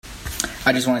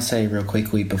I just want to say real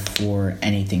quickly before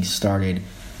anything started,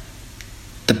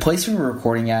 the place we were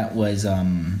recording at was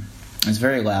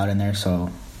very loud in there, so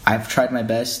I've tried my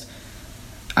best.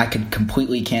 I could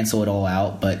completely cancel it all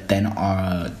out, but then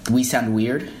we sound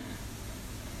weird.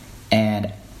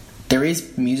 And there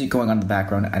is music going on in the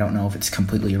background. I don't know if it's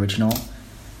completely original.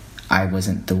 I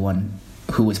wasn't the one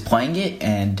who was playing it,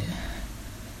 and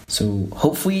so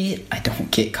hopefully I don't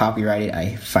get copyrighted.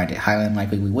 I find it highly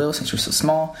unlikely we will, since we're so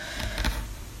small.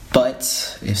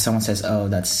 But if someone says, oh,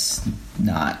 that's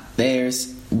not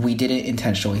theirs, we didn't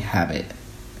intentionally have it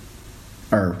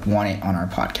or want it on our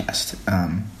podcast.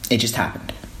 It just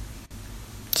happened.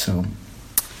 So,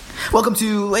 welcome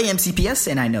to AMCPS,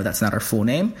 and I know that's not our full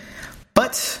name,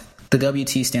 but the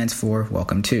WT stands for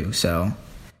Welcome To, so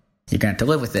you're going to have to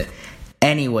live with it.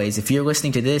 Anyways, if you're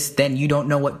listening to this, then you don't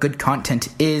know what good content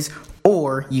is,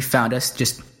 or you found us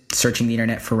just searching the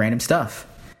internet for random stuff.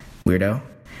 Weirdo.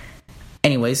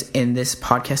 Anyways, in this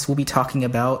podcast, we'll be talking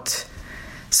about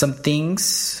some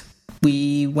things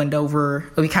we went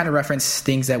over. We kind of referenced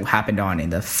things that happened in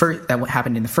the first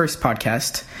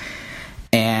podcast,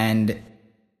 and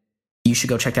you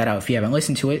should go check that out if you haven't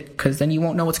listened to it, because then you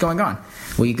won't know what's going on.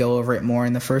 We go over it more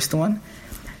in the first one,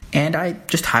 and I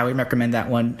just highly recommend that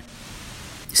one.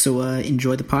 So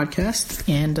enjoy the podcast,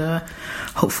 and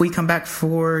hopefully come back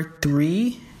for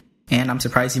 3. And I'm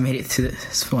surprised you made it to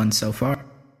this one so far.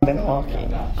 Been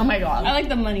walking. Oh my god. I like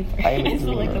the money part. I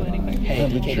still like the money part. Hey,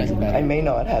 DK doesn't matter. I may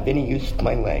not have any use for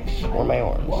my legs or my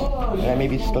arms, and I may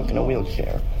be stuck in a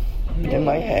wheelchair. But in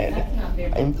my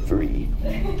head, I'm free.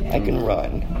 I can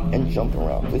run and jump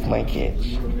around with my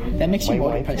kids. That makes you my more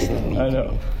wife impressive. didn't leave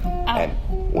me. And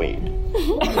wait.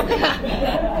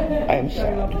 I am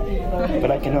sad, but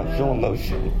I cannot show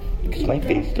emotion because my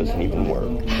face doesn't even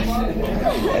work.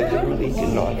 I literally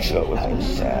cannot show if I'm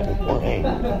sad or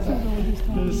angry.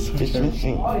 This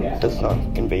machine does not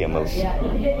convey emotion.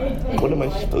 What am I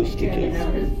supposed to do?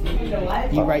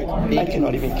 You write big. I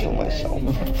cannot even kill myself.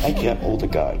 I can't hold a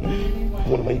gun.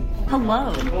 What am I?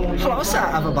 Hello. Hello,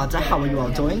 sir. Everybody, how are you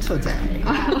all doing today?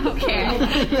 Okay.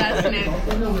 That's new.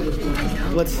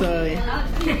 Let's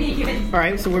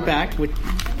alright, so we're back with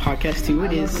podcast 2.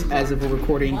 It is, as of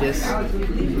recording this,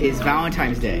 is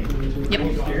Valentine's Day. Yep.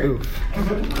 Oof.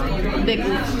 Big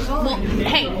oof. Well,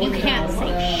 hey, you can't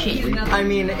say shit. I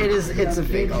mean, it's a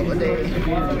big holiday.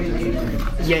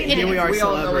 Yeah, here we are We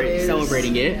all know it is.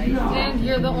 celebrating it. And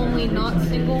you're the only not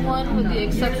single one, with the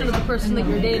exception of the person that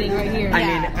you're dating right here. I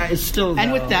mean, it's still.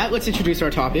 And with that, let's introduce our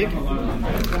topic.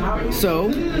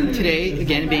 So, today,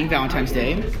 again, being Valentine's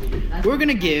Day, we're going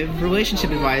to give relationship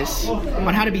advice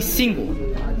on how to be single.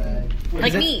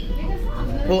 Like me.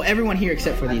 Well, everyone here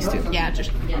except for these 2. Yeah,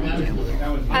 just.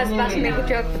 I was about to make a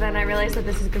joke, but then I realized that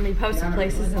this is going to be posted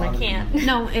places, and I can't.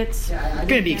 No, it's. It's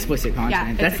going to be explicit content.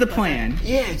 Yeah, That's the plan.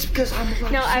 Yeah, it's because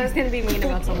I'm. No, I was going to be mean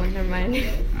about someone. Never mind.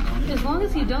 As long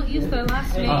as you don't use their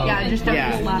last name. Yeah, just don't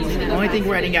use last The name. only thing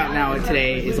we're editing out now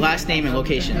today is last name and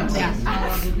locations. Yeah.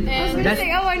 And That's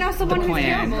say, oh, I know the someone who's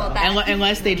plan. terrible at that.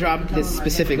 Unless they drop this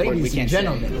specific word we Ladies and can't say.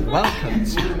 gentlemen, welcome.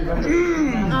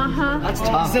 That's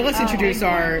tough. So let's introduce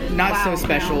our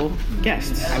not-so-special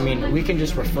guests. I mean, we can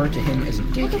just refer to him as.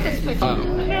 Look at this picture.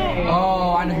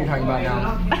 Oh, I know who you're talking about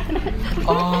now.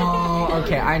 Oh,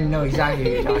 okay, I know exactly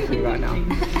who you're talking about now.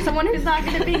 Someone who's not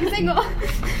good at being single.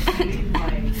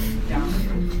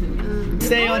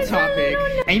 Stay on topic.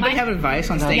 Anybody have advice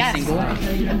on staying Yes. single?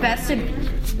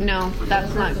 No,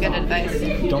 that's not good advice.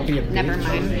 Don't be a Never bitch.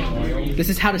 mind. This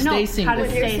is how to stay single. How to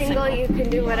When you're stay single, single. you can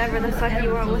do whatever the fuck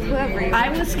you want with whoever you want. I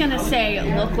was gonna say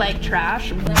look like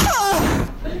trash.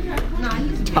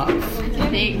 Tough.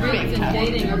 Big tough.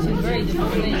 Dating are two very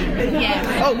different things.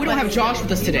 Yeah. Oh, we don't have Josh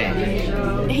with us today.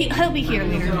 He'll be here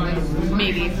later.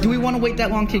 Maybe. Do we want to wait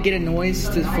that long to get a noise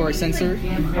for our censor?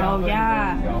 Oh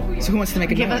yeah. So who wants to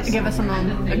make a noise? Give us a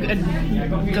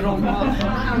good old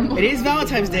moment. It is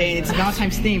Valentine's Day, and it's a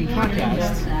Valentine's themed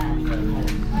podcast.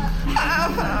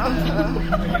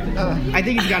 I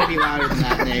think it's got to be louder than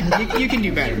that, Nick. You can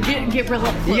do better. Get real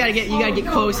close. You gotta get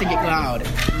close and get loud.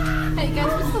 Hey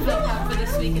guys, what's the vocab for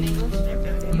this week in English?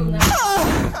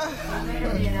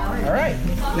 All right.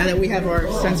 Now that we have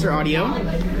our censor audio,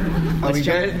 let's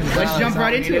jump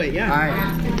right into it.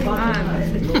 Yeah.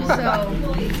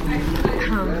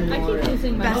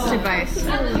 Best advice: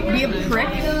 be a prick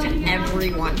to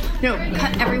everyone. No,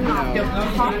 cut everyone off.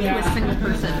 Don't talk to a single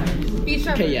person. Be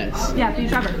Trevor. Okay. Yes. Yeah, be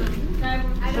Trevor.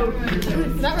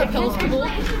 Is that Raquel's school?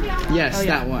 Yes,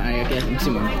 that one. I guess I'm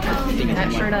assuming.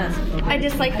 That sure does. I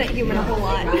dislike that human a whole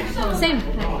lot. Same.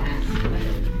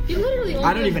 You literally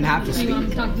I don't even have to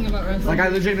speak. Talking about wrestling. Like I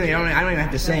legitimately don't even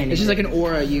have to say anything. It's just like an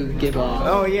aura you give off.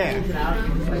 Oh yeah.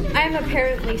 I'm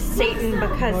apparently Satan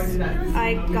because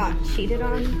I got cheated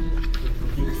on.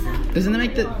 Doesn't that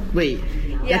make the wait?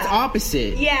 Yeah. That's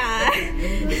opposite. Yeah.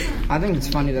 I think it's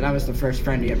funny that I was the first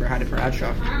friend he ever had at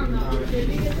Bradshaw.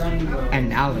 And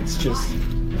now it's just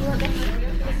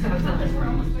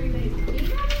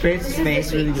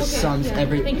face really just sums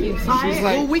everything. Thank you. She's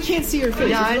like, Well, we can't see her face.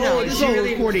 yeah, I know. This is She all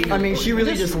really, recording. I mean, she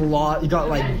really just got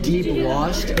like deep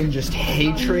lost in just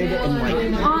hatred and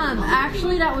like.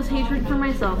 Actually, that was hatred for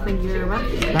myself. Thank you very much.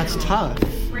 That's tough.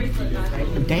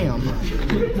 Damn.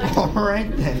 All right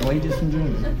then, ladies and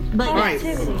gentlemen. But All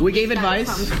right, we gave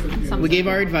advice. We gave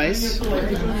our advice.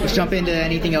 Let's jump into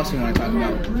anything else we want to talk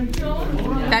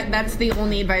about. That's the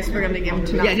only advice we're gonna give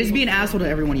tonight. Yeah, just be an asshole to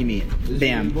everyone you meet.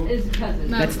 Bam.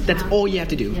 That's all you have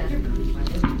to do.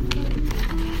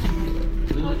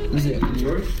 Is it?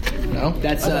 No?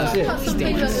 That's something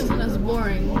that isn't as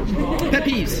boring. pet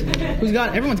peeves. Who's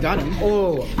got? Everyone's got them.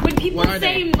 Oh. When people What are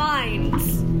say they?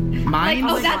 minds. Mine.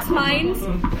 Like, oh, that's mines?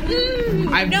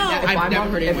 I've never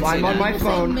heard anyone If I'm say on that. my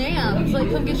phone. Mams, like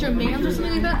come get your mams or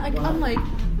something like that. Like I'm like,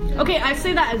 Okay, I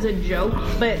say that as a joke,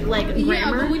 but like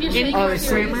grammar. but when you're any saying kind Oh, of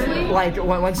seriously? grammar. like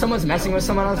when someone's messing with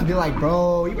someone else, be like,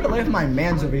 bro, you better leave my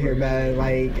man's over here, man.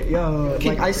 Like, yo,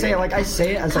 like I say it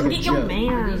as like a Get your joke.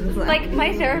 man. Like,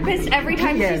 my therapist, every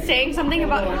time Yeah. she's saying something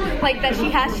about, like, that she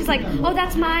has, she's like, oh,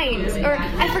 that's mine's. Or,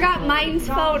 I forgot mine's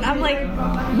phone. I'm like,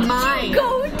 Mine.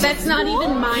 go to That's not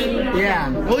even mine. Yeah.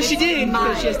 Well, she did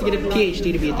because she has to get a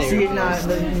PhD to be a See, therapist. now,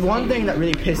 the one thing that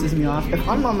really pisses me off, if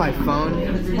I'm on my phone,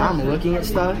 and I'm looking at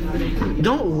stuff,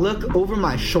 don't look over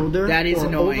my shoulder. That is or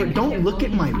annoying. Don't look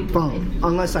at my phone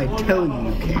unless I tell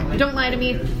you can. Don't lie to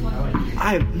me.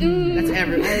 That's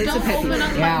every. It's a pet open peeve.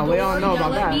 up Yeah, my we door, all know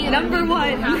yell about at that. me, and Number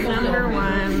one. Number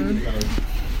one.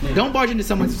 Don't barge into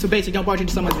someone's. So basically, don't barge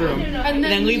into someone's room and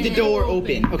then leave the door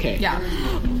open. Okay. Yeah.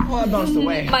 Well, I bounced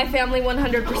away. My family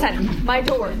 100%. My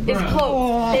door is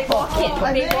closed. They walk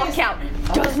in, they walk out.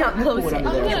 Does not close it. I'm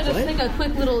gonna just take a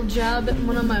quick little jab at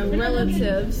one of my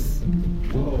relatives.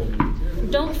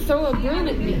 Don't throw a broom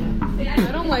at me.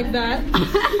 I don't like that.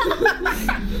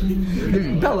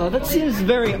 Bella, that seems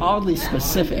very oddly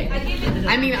specific.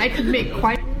 I mean, I could make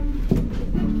quite.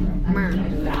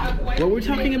 What were we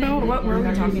talking about? What were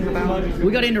we talking about?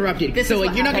 We got interrupted. This So is like,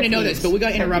 what you're not going to know happens. this, but we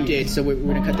got Pet interrupted, so we're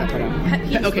going to cut that part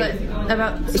out. Okay. But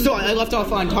about. So I left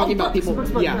off on talking about people,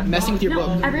 messing with your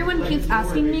book. Everyone keeps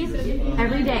asking me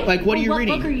every day. Like, what are you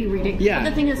reading? What book are you reading? Yeah. But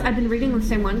the thing is, I've been reading the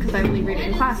same one because I only read it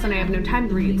in class and I have no time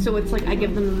to read. So it's like I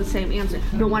give them the same answer.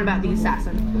 But what about The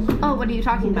Assassin? Oh, what are you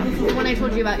talking about? The one I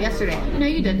told you about yesterday. No,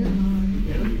 you didn't.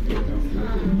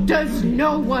 Does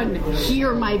no one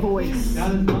hear my voice?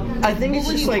 I think it's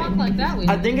When just you like, talk like that, we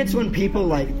I think it's when people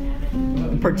like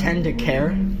pretend to care,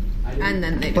 And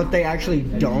then they. but they actually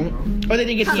don't. Or they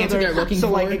didn't get the answer they're looking So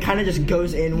for. like it kind of just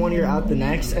goes in one ear out the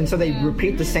next, and so they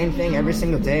repeat the same thing every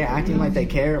single day, acting like they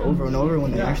care over and over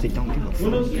when they actually don't give a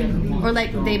fuck. Or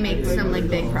like they make some like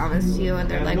big promise to you and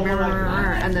they're like, "Rrr, rrr,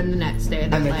 rrr," and then the next day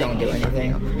they're And they like, don't do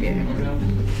anything. Yeah.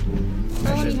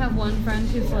 I only have one friend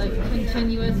who's like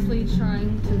continuously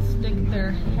trying to stick their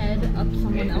head up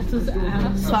someone else's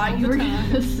ass. Thought you were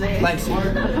gonna say Lexi.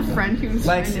 a friend who's Lexi.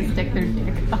 trying to stick their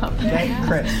dick up. Okay,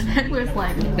 Chris. It was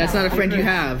like That's not a friend you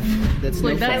have. That's no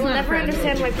Like, friend. I will never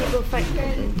understand why people fight.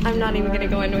 I'm not even gonna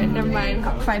go into it. Never mind.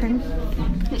 cockfighting.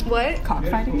 What?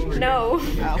 Cockfighting? No.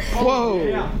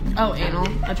 Whoa. Oh, anal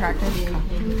attractive.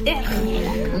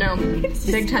 No,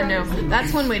 big time no.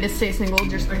 That's one way to stay single.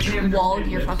 Just while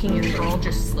you're fucking your girl,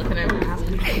 just slip it in her ass.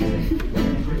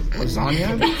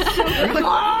 Lasagna?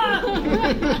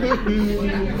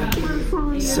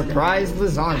 Surprise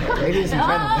lasagna, ladies and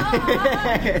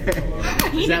gentlemen.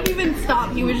 He didn't even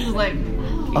stop. He was just like,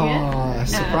 Oh,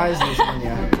 surprise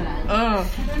lasagna.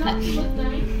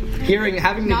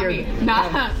 Having to not hear, me,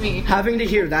 not me. having to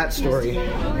hear that story.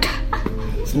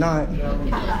 It's not.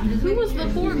 Who was the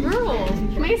poor girl?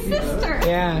 My sister.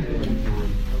 Yeah.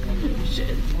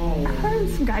 Her and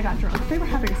some guy got drunk. They were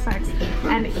having sex,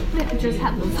 and they just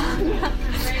had lasagna.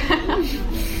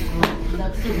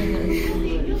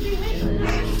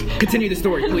 Continue the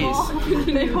story, please.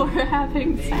 They were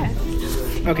having sex.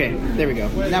 Okay, there we go.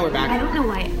 Now we're I back. don't know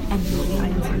why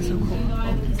Edmund are so cool.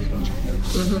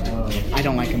 I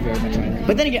don't like him very much either.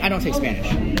 But then again, I don't take Spanish.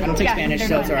 I don't take Spanish,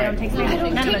 so it's I don't alright. take Spanish. I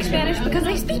don't take Spanish because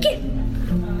I speak it.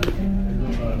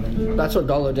 That's what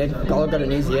Gallo did. Gallo got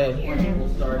an easy A.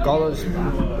 Gallo's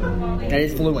That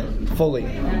is fluent, fully.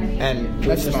 And he was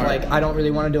That's just smart. like, I don't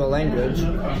really want to do a language,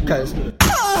 because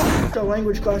the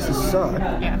language classes suck.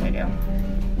 Yeah, they do.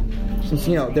 since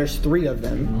there's 3 of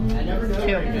them.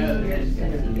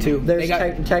 2. There's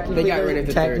technically they got rid of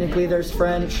the technically there's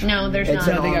French. No, there's It's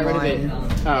not. an They got rid of online.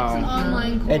 it. It's an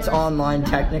online course. It's online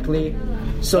technically.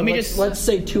 So Let me let's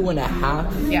say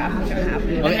 2.5. Yeah,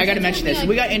 2.5. Okay, I gotta mention this.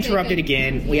 We got interrupted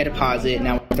again. We had to pause it.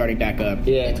 Now we're starting back up.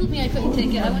 They Yeah. told me I couldn't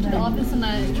take it. I went to the office and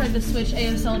I tried to switch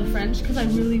ASL to French because I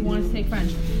really wanted to take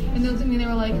French. And they looked at me and they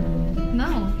were like,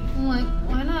 no. I'm like,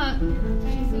 why not?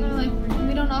 And they're like,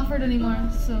 we don't offer it anymore.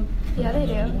 So Yeah, they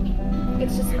do.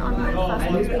 It's just an online class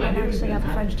because we don't actually have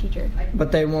a French teacher.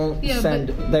 But they won't Yeah,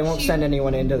 send but she- send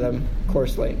anyone into them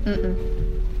course late.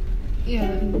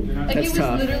 yeah, like That's it was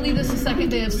tough. literally the second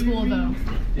day of school though.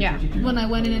 Yeah. When I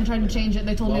went in and tried to change it,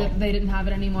 they told me that they didn't have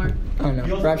it anymore. I don't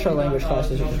know. Bradshaw language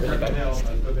classes are really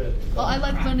good. Well, I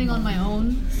like learning on my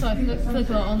own, so I feel like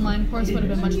the online course would have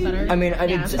been much better. I mean, I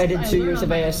did 2 years of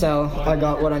ASL. I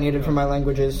got what I needed for my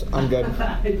languages. I'm good.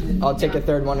 I'll take a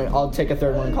third one. I'll take a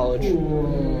third one in college,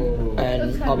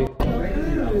 and I'll be.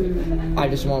 I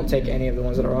just won't take any of the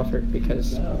ones that are offered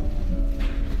because.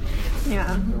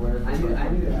 Yeah.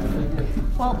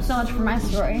 Well, so much for my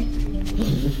story.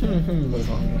 Move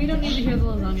on. We don't need to hear the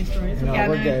lasagna stories. No,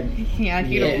 we're good. Yeah,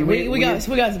 you Yeah, don't. We got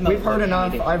some. We've heard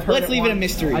enough. I've heard Let's it leave it a once.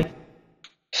 mystery.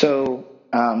 So,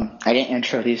 I didn't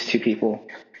intro these 2 people,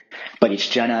 but it's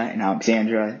Jenna and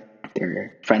Alexandra.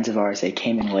 They're friends of ours. They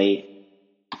came in late.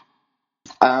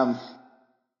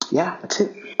 Yeah, that's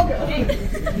it.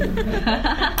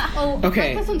 Oh,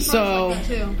 Okay, my cousin smells so- like that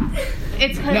too.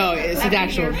 It's because No, it's every the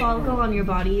actual- hair follicle on your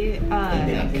body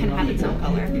can have its own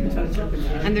color,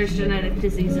 and there's genetic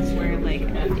diseases where like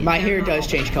My hair does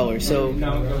change color, so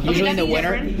usually in the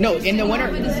winter. different? No, in the You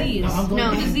have a winter. disease.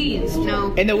 No disease.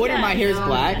 No. In the winter, my hair is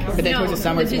black, but then No, towards the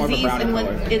summer, it's more of a disease brown and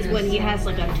color. is when he has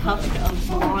like a tuft of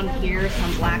blonde here,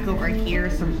 some black over here,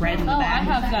 some red in the Oh, I back.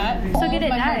 have that. So get it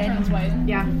My hair dyed. turns white.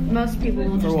 Yeah, most people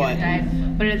will just For what? get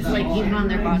dyed, but it's like even on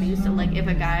their bodies. So like if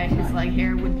a guy, his like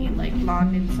hair would be like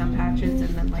blonde in some patches and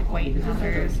then like white in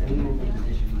others.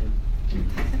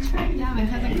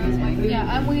 Yeah,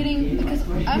 I'm waiting because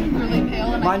I'm really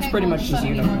pale and Mine's I can't pretty go much in the just sun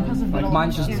anymore uniform. because of Like, vitiligo.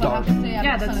 mine's just So I dark. have to stay out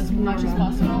Yeah, of the sun that's as much as normal.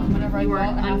 possible. Whenever I You go are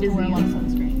out, I have to wear a lot of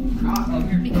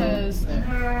sunscreen because,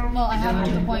 well, I have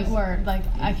it to the point where like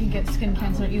I can get skin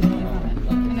cancer easily from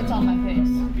it, and it's on my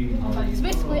face. So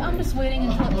basically, I'm just waiting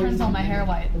until it turns all my hair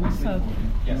white. So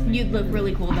You'd look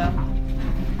really cool though.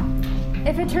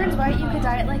 If it turns white, you could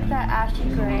dye it like that ashy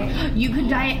gray. You could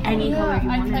dye it any color you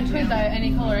I wanted could to. dye it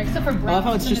any color except for brown. I love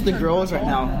how it's just the girls right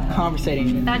now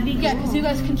conversating. That'd be Yeah, because you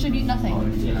guys contribute nothing.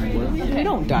 We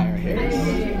don't dye our hairs.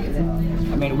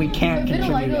 I mean, we can't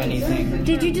contribute anything.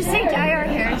 Did you just say dye our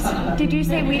hairs? Did you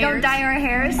say we don't dye our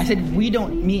hairs? I said me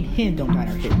and him don't dye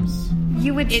our hairs.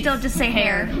 You would still just say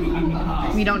hair.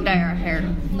 We don't dye our hair.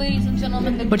 Ladies and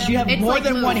gentlemen, the But you have It's more like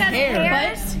than moose. one It has hair.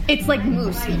 Hairs? It's like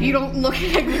moose. You don't look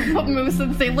at a group of moose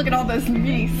and say, "Look at all this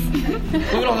moose."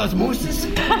 Look at all those mooses.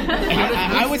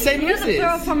 I would say mooses.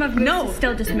 Plural form of moose No. is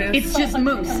still just moose. It's just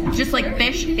moose. Just like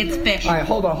fish, it's fish. All right,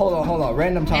 hold on.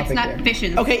 Random topic It's not here.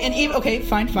 fishes. Okay, and even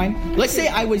fine. Let's say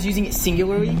I was using it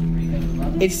singularly.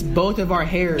 It's both of our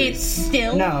hairs. It's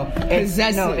still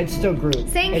It's still group.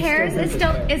 Saying It's hairs group is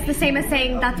still is the same as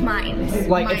saying that's mine.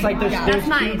 like it's like there's That's two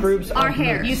mine. groups. Our of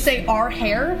hair. groups. You say our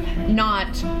hair, not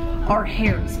our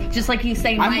hairs. Just like you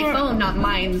say my I'm more- phone, not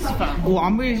mine's phone. Well,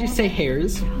 I'm going to just say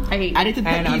hairs. I hate Add it to the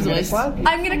And I'm peas gonna list. slap.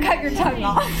 I'm gonna cut your tongue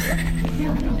off.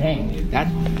 Dang. That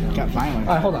got violent.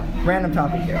 All right, hold on. Random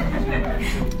topic here.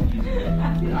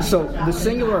 So the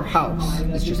singular of house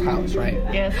is just house, right?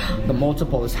 Yes. The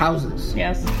multiple is houses.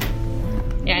 Yes.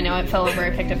 Yeah, I know. It fell over. I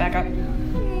picked it back up.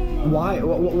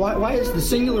 Why is the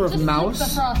singular of just the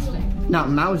mouse frosting. not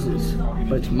mouses,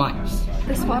 but it's mice?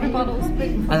 This water bottle's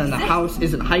been. And then the house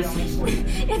isn't heises.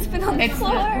 It's been on the It's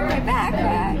floor. My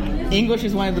backpack. English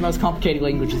is one of the most complicated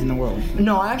languages in the world.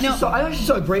 No, I actually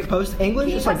saw a great post.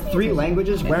 English is like 3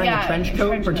 languages wearing Yeah, a trench coat,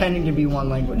 trench coat. pretending to be one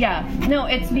language. Yeah. No,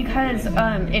 it's because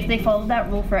if they followed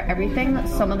that rule for everything,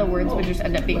 some of the words would just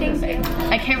end up being the same.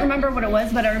 I can't remember what it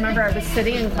was, but I remember I was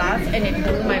sitting in class and it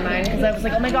blew my mind because I was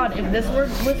like, oh my god, if this word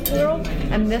was plural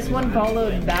and this one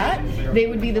followed that, they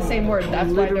would be the same word.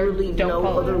 That's why they don't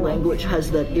follow the rule. language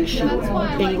has that issue. That's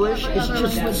why I like English every is other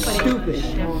just language.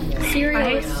 stupid.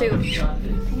 Cereal is soup.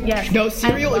 Yes. No,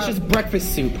 cereal I is love- just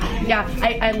breakfast soup. Yeah,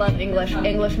 I love English.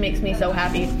 English makes me so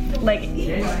happy. Like,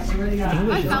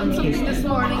 I found something this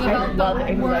morning I about love the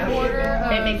English. word order.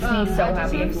 It makes me so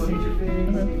happy.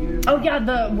 adjectives. Oh yeah,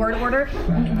 the word order.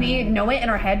 We know it in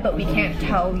our head, but we can't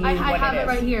tell you I what have it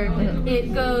right here.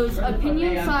 It goes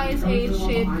opinion, size, age,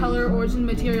 shape, color, origin,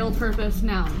 material, purpose,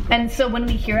 noun. And so when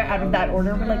we hear it out of that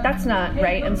order, we're like, that's not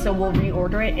right, and so we'll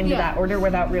reorder it into that order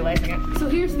without realizing it. So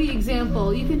here's the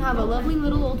example. You can have a lovely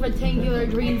little old rectangular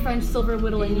green French silver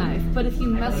whittling knife, but if you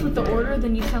mess with the order,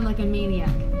 then you sound like a maniac.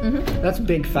 Mm-hmm. That's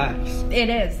big facts. It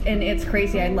is, and it's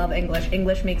crazy. I love English.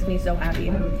 English makes me so happy.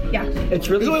 Yeah. It's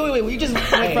really... Wait. We just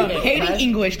went from hating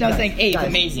English now saying, hey, it's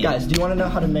amazing. Guys, do you want to know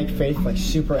how to make Faith, like,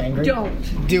 super angry?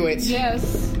 Don't. Do it.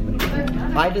 Yes.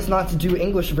 I just not do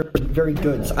English very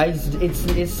good.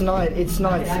 It's not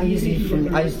easy for me.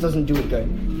 I just doesn't do it good.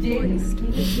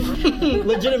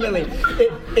 Legitimately,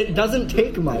 it doesn't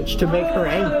take much to make her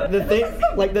angry.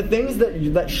 The things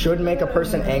that should make a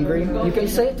person angry, you can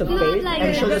say it to Faith,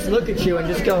 and she'll just look at you and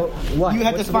just go, "What?" You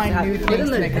have to find new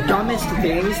things. Even the dumbest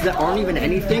things that aren't even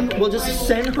anything will just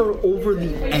send her over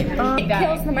the edge. It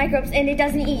kills the microbes and it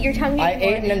doesn't eat your tongue anymore. I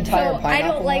ate an entire pineapple I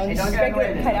don't like once.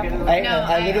 regular pineapple.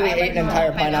 I literally ate an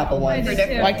entire pineapple once. Like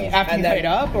after you cut it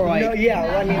up, or like? No, yeah,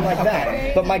 well, I mean like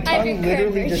that. But my tongue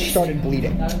literally just started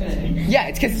bleeding. Yeah,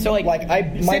 it's because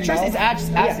my citrus mouth, is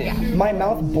acid. Yeah, my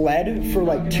mouth bled for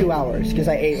like 2 hours because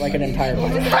I ate like an entire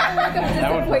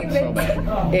pineapple.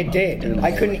 It did.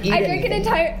 I couldn't eat it. I drank an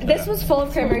entire. This was full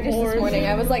of creamer just this morning.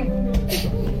 I was like.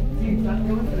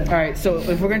 All right, so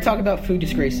if we're gonna talk about food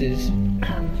disgraces,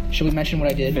 should we mention what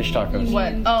I did? Fish tacos.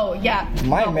 What? Oh yeah.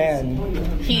 My man.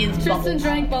 He's Tristan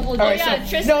drank bubble All right,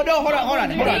 juice. so no, hold on.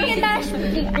 Bacon mash.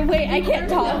 Wait, I can't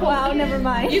talk. Wow, never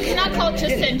mind. You cannot call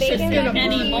Tristan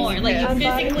anymore. Like, you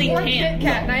physically can't.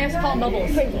 Cat, and I have to call him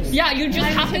Bubbles. Yeah, you just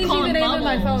have to call him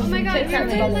Bubbles. Oh my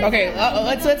god, Okay,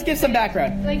 let's give some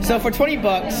background. So for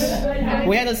 $20,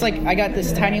 we had this I got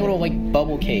this tiny little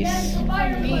bubble case.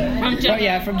 From Jenna.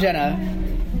 Yeah, from Jenna.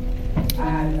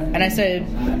 And I said,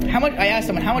 how much? I asked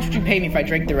someone, how much would you pay me if I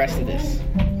drank the rest of this?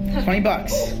 $20.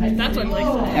 That's what Blake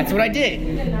said. That's what I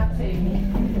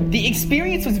did. The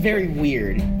experience was very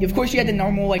weird. Of course, you had the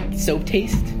normal soap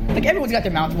taste. Everyone's got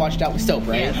their mouth washed out with soap,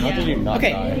 right? Yeah. How did you not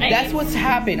die? That's what's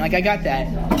happened. I got that.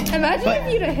 Imagine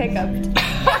if you'd have hiccuped.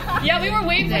 Yeah, we were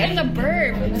waiting for him to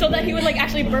burp so that he would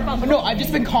actually burp out. No, I've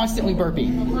just been constantly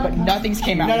burping, but nothing's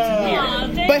came out. No.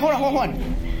 It's weird. But hold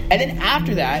on. And then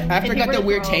after that, after I got the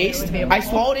weird taste, I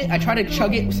swallowed it. I tried to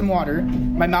chug it with some water.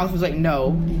 My mouth was like,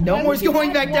 no more's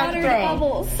going back down the throat.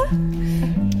 Bubbles.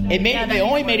 It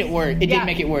only made it worse. It did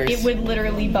make it worse. It would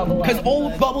literally bubble. Because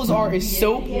all bubbles is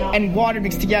soap and water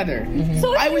mixed together.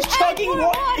 So I was chugging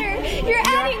more water. You're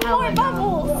adding more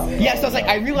bubbles. Yeah, so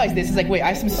I realized this. It's wait, I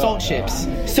have some salt chips.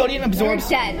 Sodium absorbs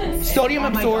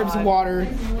water.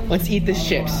 Let's eat this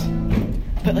chips.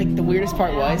 But the weirdest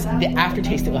part was the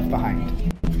aftertaste it left behind.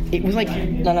 It was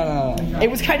No.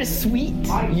 It was kind of sweet.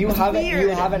 You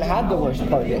haven't had the worst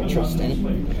part yet,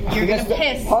 Tristan. You're gonna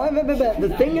piss.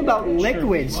 The thing about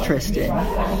liquids, Tristan,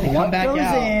 what back goes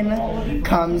out. in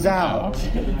comes out.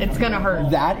 It's gonna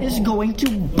hurt. That is going to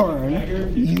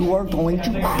burn. You are going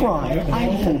to cry. I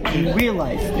hope you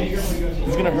realize this.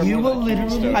 It's gonna hurt. You will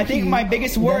literally. I think my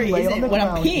biggest worry lay on isn't the when I'm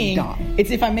ground and peeing. die.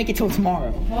 It's if I make it till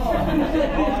tomorrow.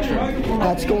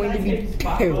 That's going to be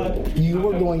terrible. You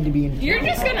are going to be in. You're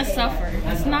just gonna suffer.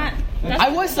 It's not. I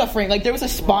was suffering. There was a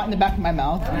spot in the back of my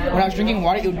mouth when I was drinking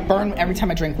water. It would burn every time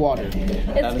I drank water.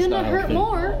 It's gonna hurt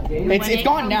more. It's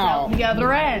gone now. The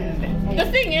other end. The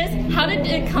thing is, how did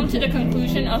it come to the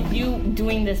conclusion of you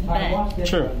doing this bet?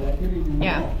 True.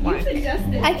 Yeah. Why?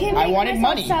 I can't I make wanted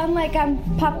myself money. sound like I'm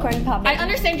popcorn popping. I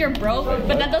understand you're broke,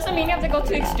 but that doesn't mean you have to go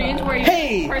to extremes where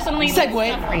you're personally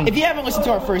segue. suffering. If you haven't listened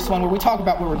to our first one where we talk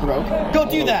about where we're broke, go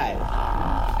do that.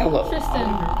 Hello. Tristan,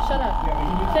 shut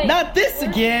up. Faith, Not this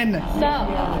again. stop.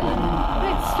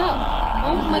 Wait, stop.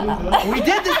 Oh my. We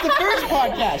did this the first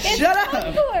podcast. Shut up.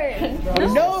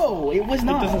 Popcorn. No, it was It doesn't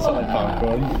not. sound like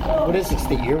popcorn. What is this?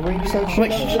 The earring section? Wait,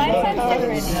 Mine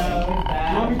sounds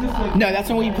different. no, that's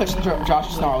when we push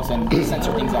Josh snarls and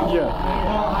censor things out. Yeah.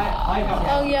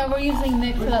 Oh yeah, we're using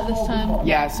Nick for that this time.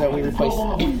 Yeah, so we replaced.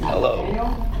 Hello.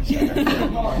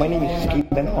 My name is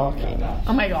Stephen Hawking.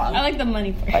 Oh my god. I like the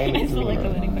money part. I am I still like the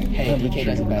money part. Hey, DK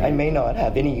does it I better. may not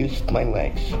have any use for my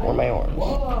legs or my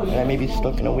arms, and I may be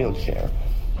stuck in a wheelchair.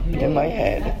 But in my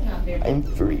head, I'm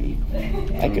free.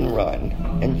 I can run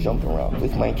and jump around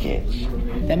with my kids.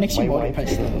 That makes you My more wife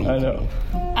depressed. didn't leave I know. me.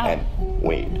 And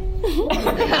wait.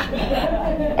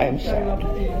 I am sad,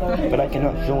 but I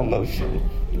cannot show emotion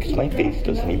because my face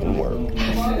doesn't even work.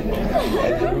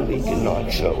 I literally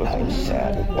cannot show if I'm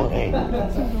sad or angry.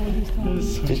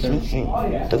 Dismissing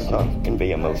does not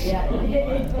convey emotion.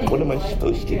 What am I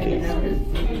supposed to do?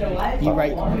 You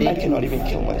write big. I cannot even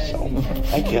kill myself.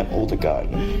 I can't hold a gun.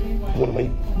 What am I?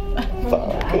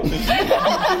 Fuck.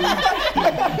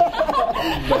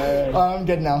 I'm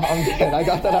good now. I'm good. I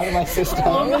got that out of my system.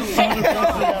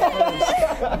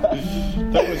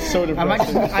 That was so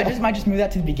depressing. I might just move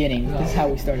that to the beginning. This is how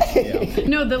we started.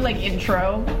 No, the like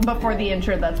intro. Before the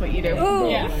intro, that's what you do. Ooh.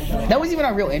 Yeah. That wasn't even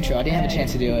our real intro. I didn't have a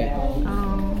chance to do it.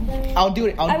 I'll do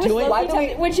it. I was do it. low-key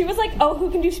tempted. When she was like, "Oh,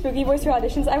 who can do spooky voice for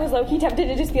auditions?" I was low-key tempted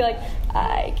to just be like,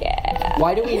 "I can."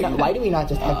 Why do we not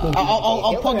just have me?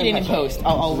 I'll plug it in post.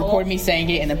 I'll record me saying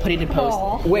it and then put it in post.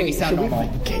 Aw. Wait, we sound should normal.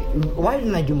 Why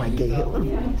didn't I do my gay Hitler?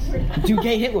 Do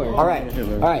gay Hitler. All right.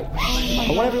 I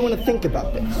want everyone to think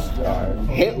about this.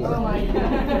 Hitler,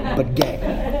 but gay.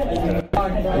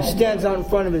 He stands out in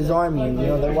front of his army, and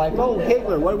they're like, "Oh,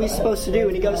 Hitler, what are we supposed to do?"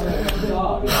 And he goes,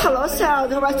 "Hello, sir,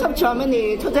 the rest of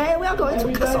Germany. Today we are going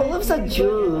to kill all of the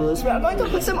Jews. We are going to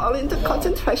put them all into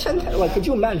concentration." Like, could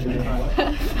you imagine?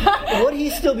 Would he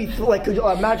still be like? Could you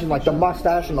imagine like the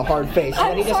mustache and the hard face? And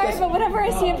I'm he just sorry, goes, but whenever I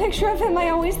see a picture of him, I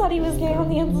always thought he was gay on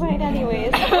the inside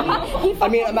anyways. I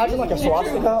mean, imagine like a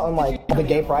swastika on like the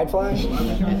gay pride flag.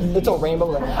 It's a rainbow.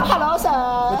 Like, "Hello,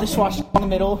 sir. With the swastika in the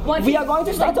middle. We are going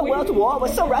to start a world war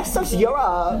with the rest of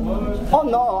Europe. Oh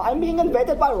no, I'm being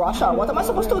invaded by Russia. What am I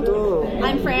supposed to do?"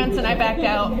 I'm France and I backed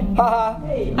out.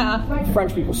 Haha.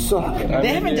 French people suck. They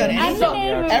haven't done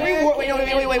anything. Every war.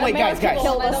 Wait, guys.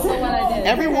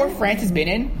 Every war France has been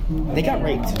in, they got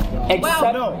raped.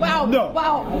 Except No.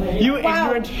 Wow. You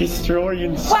ignorant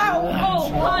historian. Wow. Oh,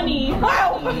 honey.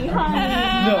 Wow.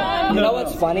 No. You know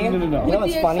what's funny? No. You know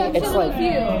what's funny? It's like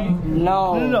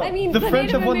no. I mean, The the French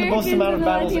Native have won the most Americans amount of and the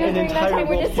battles in Latinos during that entire time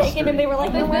were world just taken, history. and they were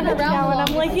like, "They went around," and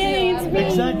I'm like, "Yay, it's me."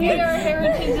 Exactly. Their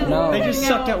heritage is No. They just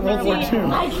sucked at World War II.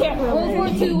 World War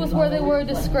II was where they were a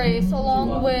disgrace,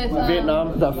 along with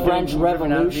Vietnam. The French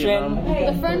Revolution,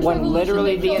 the French when Revolution.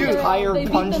 literally they the killed- entire they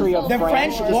beat country of The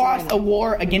themselves. French lost a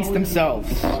war against themselves.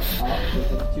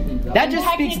 That just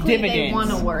speaks Technically, they dividends.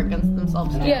 won a war against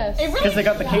themselves. Too. Yes. Because they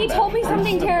got the He king back. told me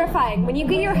something terrifying. When you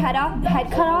get your head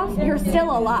cut off, you're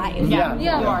still alive. Yeah.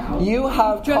 Yeah. you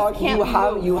have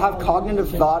you have cognitive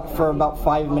thought for about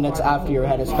 5 minutes after your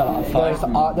head is cut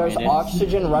off. There's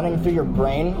oxygen running through your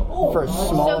brain for a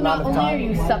small So amount not of only are time.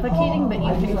 you suffocating, but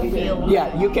you can feel.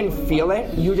 Yeah, you can feel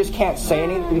it. You just can't say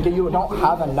anything because you don't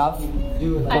have enough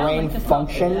brain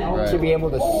function to be able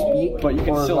to speak. But you can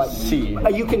or still like, see.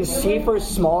 You can see for a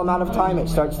small amount of time. It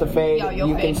starts to fade. Yeah, you'll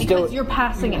you fade can because still. you're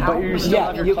passing out. But you're still Yeah,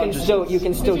 under you can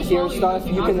still hear stuff.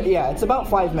 You can it's about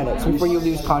 5 minutes before you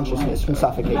lose consciousness from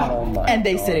suffocation. And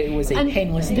they said it was a And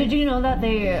painless. did you know that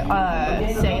they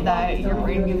say that your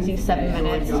brain gives you 7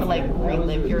 minutes to like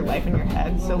relive your life in your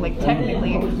head? So like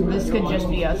technically, this could just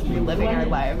be us reliving our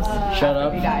lives Shut after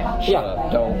up. we die. Yeah,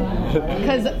 Don't.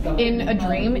 Because in a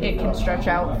dream, it can stretch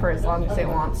out for as long as it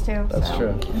wants to. That's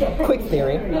true. quick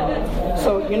theory.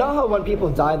 So you know how when people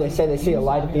die, they say they see a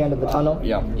light at the end of the tunnel.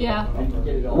 Yeah. Yeah.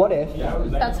 What if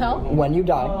That's hell. when you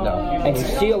die and you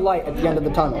see a light at the end of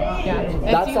the tunnel? Yeah.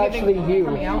 That's actually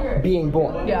coming out. you being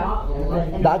born. Yeah.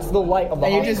 That's the light of the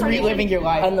And you're hospital. just reliving your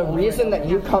life. And the reason that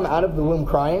you come out of the womb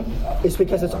crying is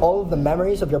because it's all of the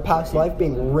memories of your past life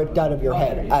being ripped out of your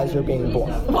head as you're being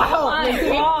born.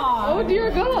 Oh dear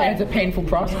God. And it's a painful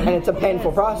process. And it's a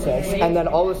painful process, and then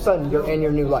all of a sudden you're in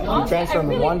your new life. You transfer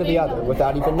from one to the other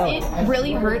without even knowing. It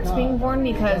really hurts being born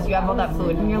because you have all that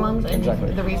fluid in your lungs, and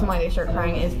the reason why they start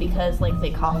crying is because like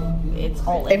they cough. It's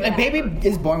all in If a baby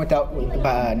is born without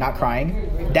not crying,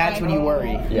 that's when you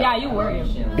worry. Yeah, you worry.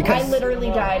 Because I literally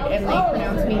died, and they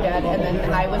pronounced me dead, and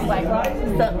then I was like,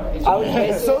 I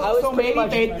was so pretty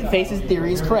maybe much, Face's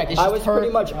theory is correct. It's I just was her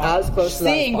pretty much as close to that.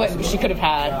 seeing as what she could have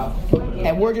had,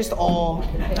 and we're just all.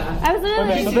 I was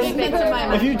literally Okay, so just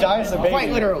then, if you die as a baby, Quite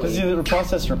literally. does the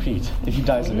process repeat? If you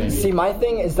die as a baby, See, my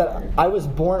thing is that I was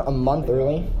born a month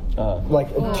early. Like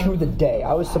to the day.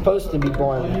 I was supposed to be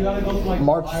born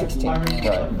March 16th.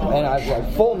 Right. And I was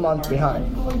like full month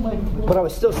behind. But I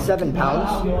was still 7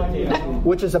 pounds,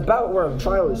 which is about where a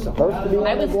child is supposed to be when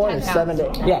I they're was born. 10 Is 7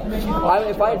 to yeah.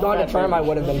 If I had gone to term, I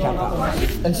would have been 10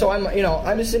 pounds. And so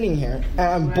I'm sitting here and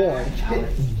I'm born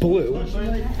blue,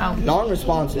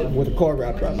 non-responsive, with a cord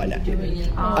wrapped around my neck.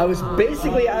 I was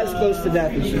basically as close to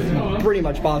death as pretty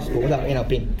much possible without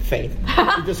being faith.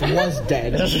 It just was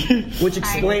dead, which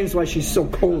explains explains why she's so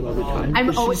cold all the time. I'm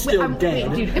 'cause always she's still dead.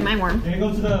 Wait, dude, am I warm?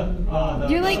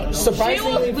 You're like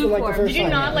Surprisingly, for like the first Did you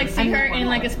time. not like see her in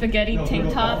like a spaghetti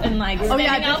tank top and like Oh,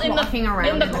 yeah, standing out just in walking the around.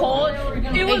 in the cold?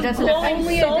 It was doesn't cold affect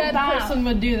Only so a dead bad. person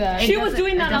would do that. She was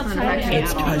doing that outside.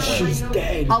 It's Because she's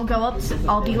dead. I'll go up.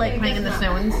 I'll be like playing in the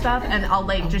snow and stuff, and I'll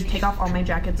like just take off all my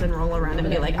jackets and roll around and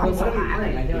be like, I'm so hot.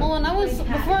 Well,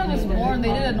 before I was born, they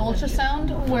did an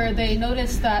ultrasound where they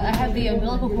noticed that I had the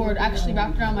umbilical cord actually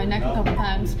wrapped around my neck a couple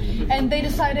times, and they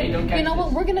decided, you know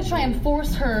what, we're gonna try and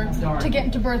force her to get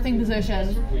into birthing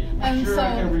position, and so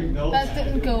that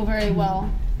didn't go very well.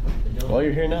 Well,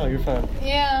 you're here now. You're fine.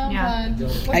 Yeah,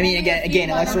 but I mean, again,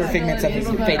 unless we're figments of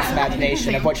Faith's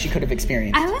imagination of what she could have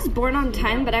experienced. I was born on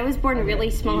time, but I was born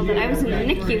really small. But I was in the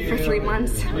NICU for 3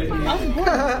 months.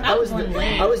 I was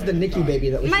the NICU baby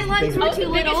that was My legs were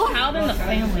too Biggest little. child in the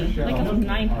family, like of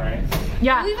 9 parents.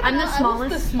 Yeah, Believe it or I'm the not, I was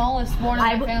smallest. the smallest born in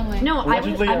my family. No,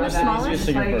 Allegedly, I'm I the was the easiest smallest.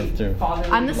 to give birth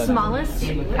to. I'm the smallest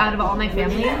out of all my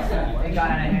family,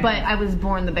 but I was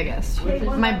born the biggest.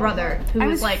 My brother, who I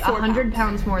was was like 4 100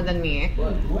 pounds more than me,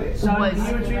 was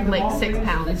like 6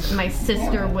 pounds. My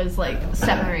sister was like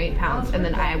 7 or 8 pounds, and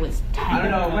then I was 10,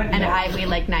 and I weighed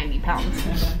like 90 pounds.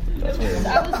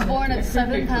 I was born at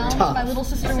 7 pounds. My little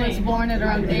sister was born at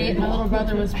around 8. My little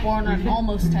brother was born at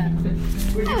almost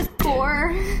 10. I was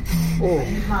 4.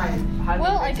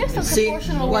 Well, I guess that's See,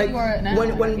 proportional to like where you are at now.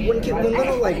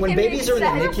 when babies are in the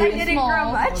I NICU, didn't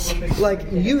grow much.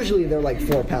 like usually they're like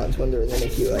 4 pounds when they're in the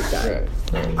NICU like that.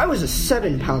 I was a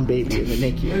 7-pound baby in the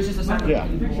NICU. Yeah.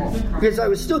 Because I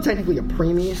was still technically a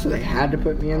preemie, so they had to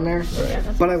put me in there.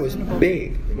 But I was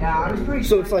big.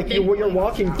 So it's like you're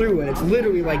walking through and it's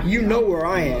literally like you know where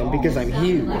I am because I'm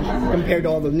huge compared to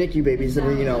all the NICU babies that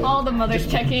are, you know. All the mothers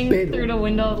checking big. through the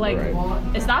window, like,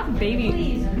 is that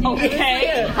baby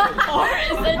okay? Or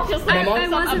is it just like I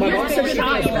wasn't my the mom said she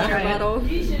child was back. battle.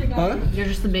 Huh? You're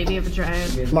just the baby of a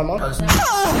giant. My mom.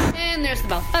 And there's the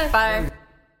bell. 5.